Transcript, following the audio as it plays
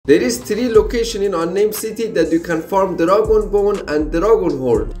There is 3 locations in Unnamed City that you can farm dragon bone and dragon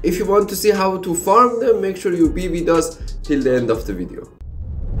horn. If you want to see how to farm them, make sure you be with us till the end of the video.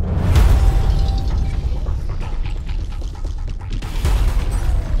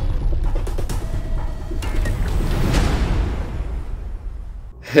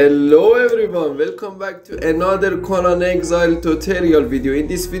 Hello everyone, welcome back to another Conan Exile tutorial video. In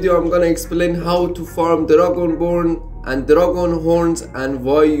this video I'm gonna explain how to farm dragon bone and dragon horns and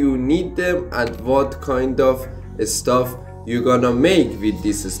why you need them and what kind of stuff you're gonna make with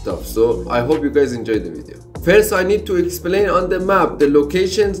this stuff. So I hope you guys enjoy the video. First I need to explain on the map the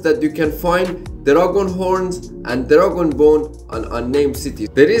locations that you can find dragon horns and dragon bone on Unnamed City.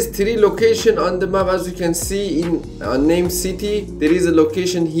 There is 3 locations on the map. As you can see in Unnamed City, there is a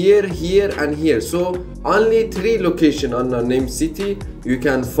location here, here and here. So only 3 locations on Unnamed City you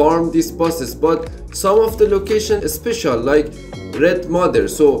can farm these bosses, but some of the locations is special, like Red Mother.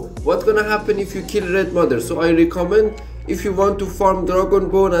 So what's gonna happen if you kill Red Mother? So I recommend, if you want to farm dragon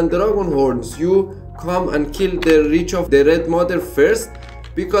bone and dragon horns, you come and kill the reach of the Red Mother first,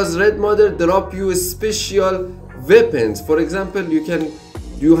 because Red Mother drop you special weapons. For example,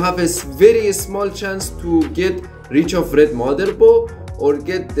 you have a very small chance to get reach of Red Mother bow, or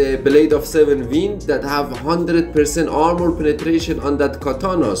get the blade of 7 wind that have 100% armor penetration on that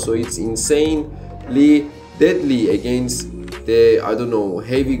katana. So it's insanely deadly against the, I don't know,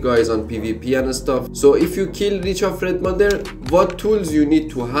 heavy guys on PvP and stuff. So if you kill reach of Red Mother, what tools you need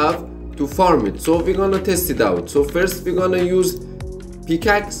to have to farm it? So we're gonna test it out. So first we're gonna use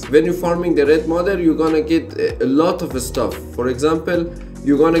pickaxe. When you're farming the Red Mother, you're gonna get a lot of stuff. For example,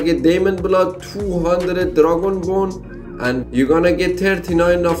 you're gonna get diamond blood, 200 dragon bone, and you're gonna get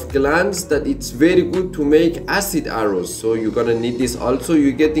 39 of glands that it's very good to make acid arrows. So you're gonna need this. Also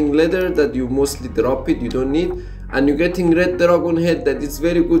you're getting leather that you mostly drop it, you don't need, and you're getting red dragon head that is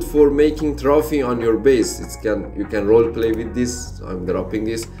very good for making trophy on your base. You can role play with this. So I'm dropping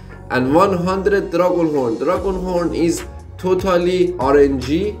this. And 100 dragon horn. Dragon horn is totally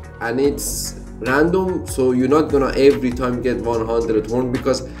RNG and it's random, so you're not gonna every time get 100 horn,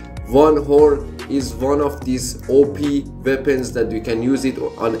 because one horn is one of these OP weapons that you can use it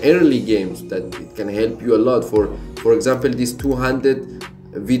on early games, that it can help you a lot. For example, this 200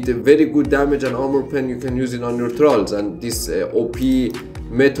 with a very good damage and armor pen, you can use it on your trolls, and this OP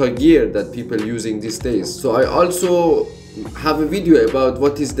meta gear that people using these days. So I also have a video about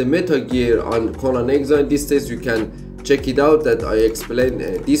what is the meta gear on Conan Exiles these days. You can check it out, that I explain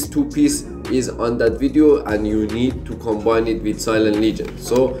this 2 piece is on that video, and you need to combine it with Silent Legion.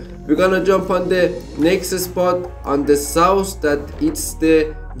 So we're gonna jump on the next spot on the south, that it's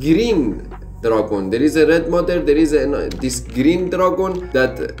the green dragon. There is a Red Mother, there is this green dragon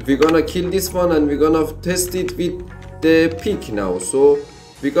that we're gonna kill this one, and we're gonna test it with the pick now. So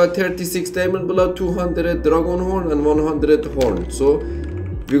we got 36 diamond blood, 200 dragon horn and 100 horn. So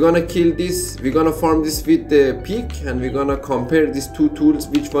we're gonna kill this, we're gonna farm this with the pick, and we're gonna compare these 2 tools,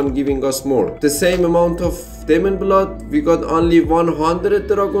 which one giving us more. The same amount of diamond blood, we got only 100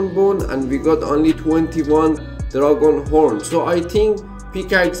 dragon bone, and we got only 21 dragon horn. So I think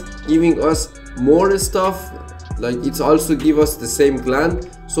pickaxe giving us more stuff, like it's also give us the same gland.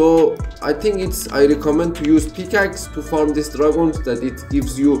 So I think I recommend to use pickaxe to farm these dragons, that it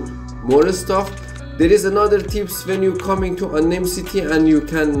gives you more stuff. There is another tips when you coming to Unnamed City and you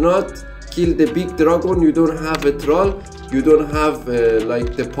cannot kill the big dragon, you don't have a troll, you don't have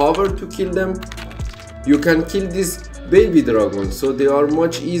like the power to kill them, you can kill these baby dragons. So they are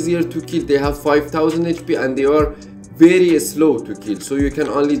much easier to kill. They have 5000 HP and they are very slow to kill, so you can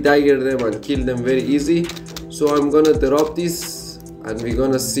only dagger them and kill them very easy. So I'm gonna drop this, and we're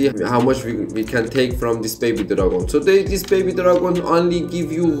gonna see how much we can take from this baby dragon. So this baby dragon only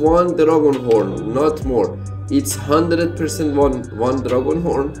give you 1 dragon horn, not more. It's 100% one dragon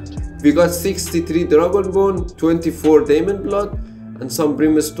horn. We got 63 dragon bone, 24 diamond blood, and some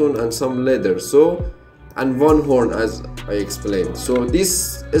brimstone and some leather. So, and 1 horn, as I explained. So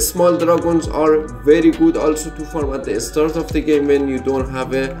these small dragons are very good also to farm at the start of the game when you don't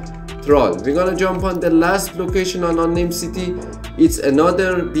have a troll. We're gonna jump on the last location on Unnamed City. It's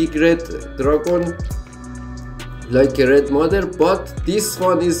another big red dragon, like a Red Mother, but this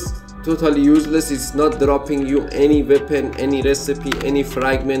one is totally useless. It's not dropping you any weapon, any recipe, any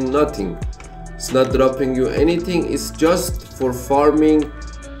fragment, nothing. It's not dropping you anything. It's just for farming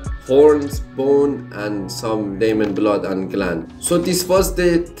horns, bone, and some lemon blood and gland. So this was the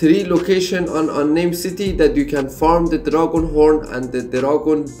 3 location on Unnamed City that you can farm the dragon horn and the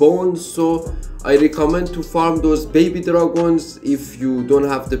dragon bones. So I recommend to farm those baby dragons if you don't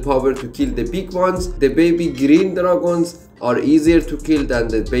have the power to kill the big ones. The baby green dragons are easier to kill than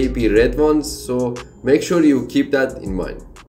the baby red ones, so make sure you keep that in mind.